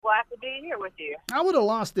be here with you. I would have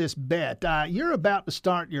lost this bet. You're about to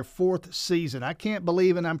start your 4th season. I can't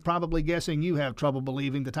believe, and I'm probably guessing you have trouble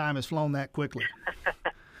believing the time has flown that quickly.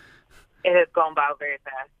 It has gone by very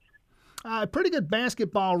fast. A pretty good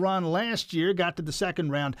basketball run last year. Got to the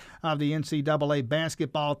second round of the NCAA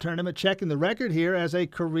basketball tournament. Checking the record here as a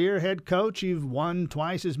career head coach, you've won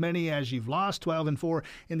twice as many as you've lost, 12-4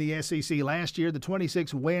 in the SEC last year, the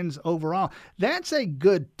 26 wins overall. That's a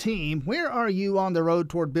good team. Where are you on the road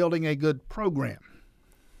toward building a good program?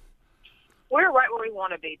 We're right where we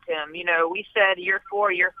want to be, Tim. You know, we said year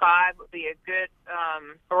 4, year 5 would be a good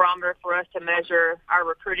barometer for us to measure our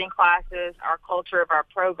recruiting classes, our culture of our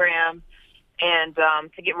program, and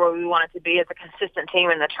to get where we want it to be as a consistent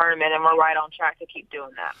team in the tournament, and we're right on track to keep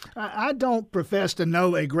doing that. I don't profess to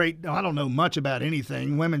know I don't know much about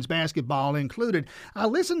anything, women's basketball included. I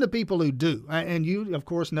listen to people who do, and you, of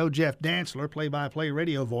course, know Jeff Dantzler, play-by-play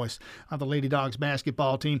radio voice of the Lady Dogs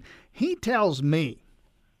basketball team. He tells me,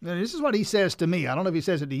 this is what he says to me. I don't know if he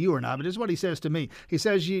says it to you or not, but this is what he says to me. He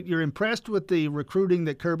says you're impressed with the recruiting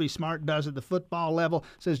that Kirby Smart does at the football level.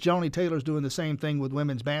 Says Joni Taylor's doing the same thing with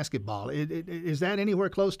women's basketball. Is that anywhere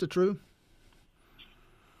close to true?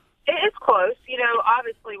 It's close. You know,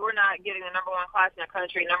 obviously we're not getting the number 1 class in the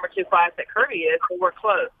country, number 2 class that Kirby is, but we're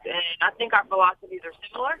close. And I think our philosophies are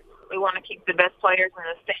similar. We want to keep the best players in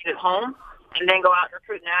the state at home and then go out and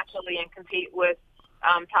recruit nationally and compete with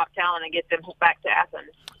top talent and get them back to Athens.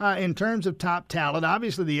 In terms of top talent,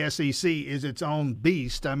 obviously the SEC is its own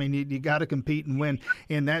beast. I mean, you got to compete and win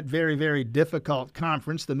in that very, very difficult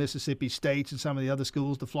conference, the Mississippi States and some of the other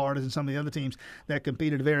schools, the Floridas and some of the other teams that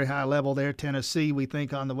compete at a very high level there. Tennessee, we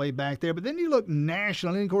think, on the way back there. But then you look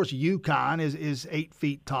nationally, and of course, UConn is 8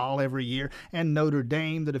 feet tall every year, and Notre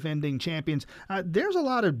Dame, the defending champions. There's a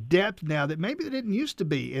lot of depth now that maybe there didn't used to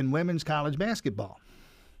be in women's college basketball.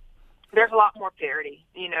 There's a lot more parity.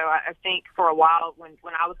 You know, I think for a while when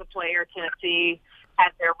I was a player, Tennessee had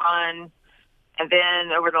their run, and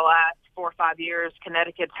then over the last 4 or 5 years,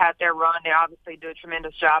 Connecticut's had their run. They obviously do a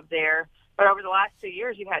tremendous job there. But over the last 2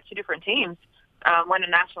 years, you've had 2 different teams win a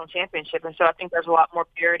national championship, and so I think there's a lot more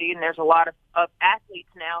parity, and there's a lot of athletes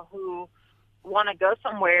now who want to go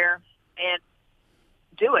somewhere and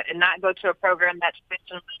do it and not go to a program that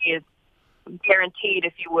traditionally is guaranteed,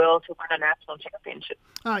 if you will, to win a national championship.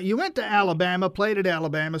 You went to Alabama, played at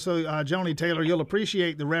Alabama, so Joni Taylor, you'll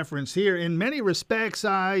appreciate the reference here. In many respects,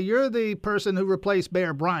 you're the person who replaced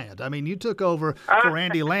Bear Bryant. I mean, you took over for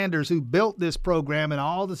Andy Landers, who built this program and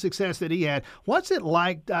all the success that he had. What's it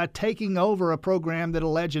like taking over a program that a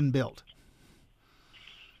legend built?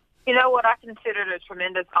 You know what? I considered a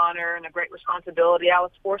tremendous honor and a great responsibility. I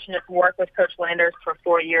was fortunate to work with Coach Landers for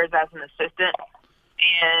 4 years as an assistant.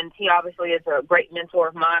 And he obviously is a great mentor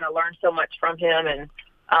of mine. I learned so much from him. And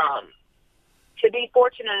to be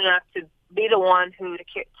fortunate enough to be the one who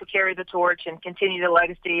to carry the torch and continue the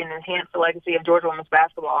legacy and enhance the legacy of Georgia women's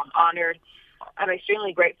basketball, I'm honored. I'm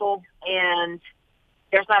extremely grateful. And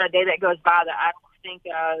there's not a day that goes by that I don't think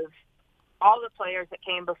of all the players that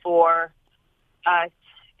came before us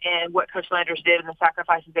and what Coach Landers did and the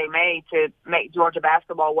sacrifices they made to make Georgia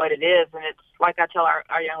basketball what it is. And it's like I tell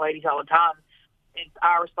our young ladies all the time, it's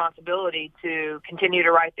our responsibility to continue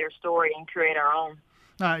to write their story and create our own.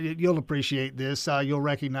 You'll appreciate this. You'll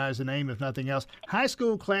recognize the name, if nothing else. High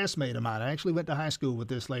school classmate of mine. I actually went to high school with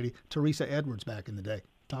this lady, Teresa Edwards, back in the day.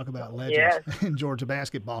 Talk about legends in Georgia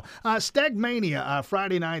basketball. Stegmania,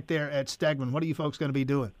 Friday night there at Stegman. What are you folks going to be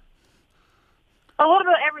doing? A little bit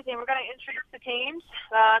of everything. We're going to introduce the teams.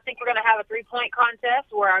 I think we're going to have a 3-point contest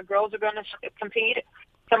where our girls are going to compete.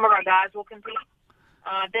 Some of our guys will compete.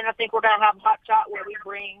 Then I think we're going to have a hot shot where we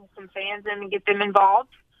bring some fans in and get them involved.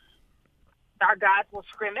 Our guys will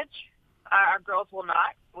scrimmage. Our girls will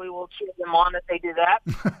not. We will cheer them on if they do that.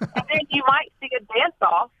 And then you might see a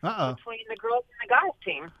dance-off between the girls and the guys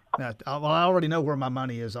team. Well, I already know where my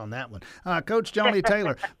money is on that one. Coach Joni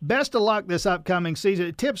Taylor, best of luck this upcoming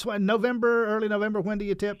season. Tips when? Early November, when do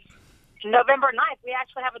you tip? November 9th, we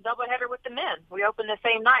actually have a doubleheader with the men. We open the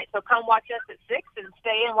same night, so come watch us at 6 and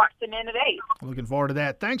stay and watch the men at 8. Looking forward to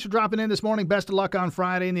that. Thanks for dropping in this morning. Best of luck on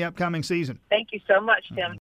Friday in the upcoming season. Thank you so much, Tim.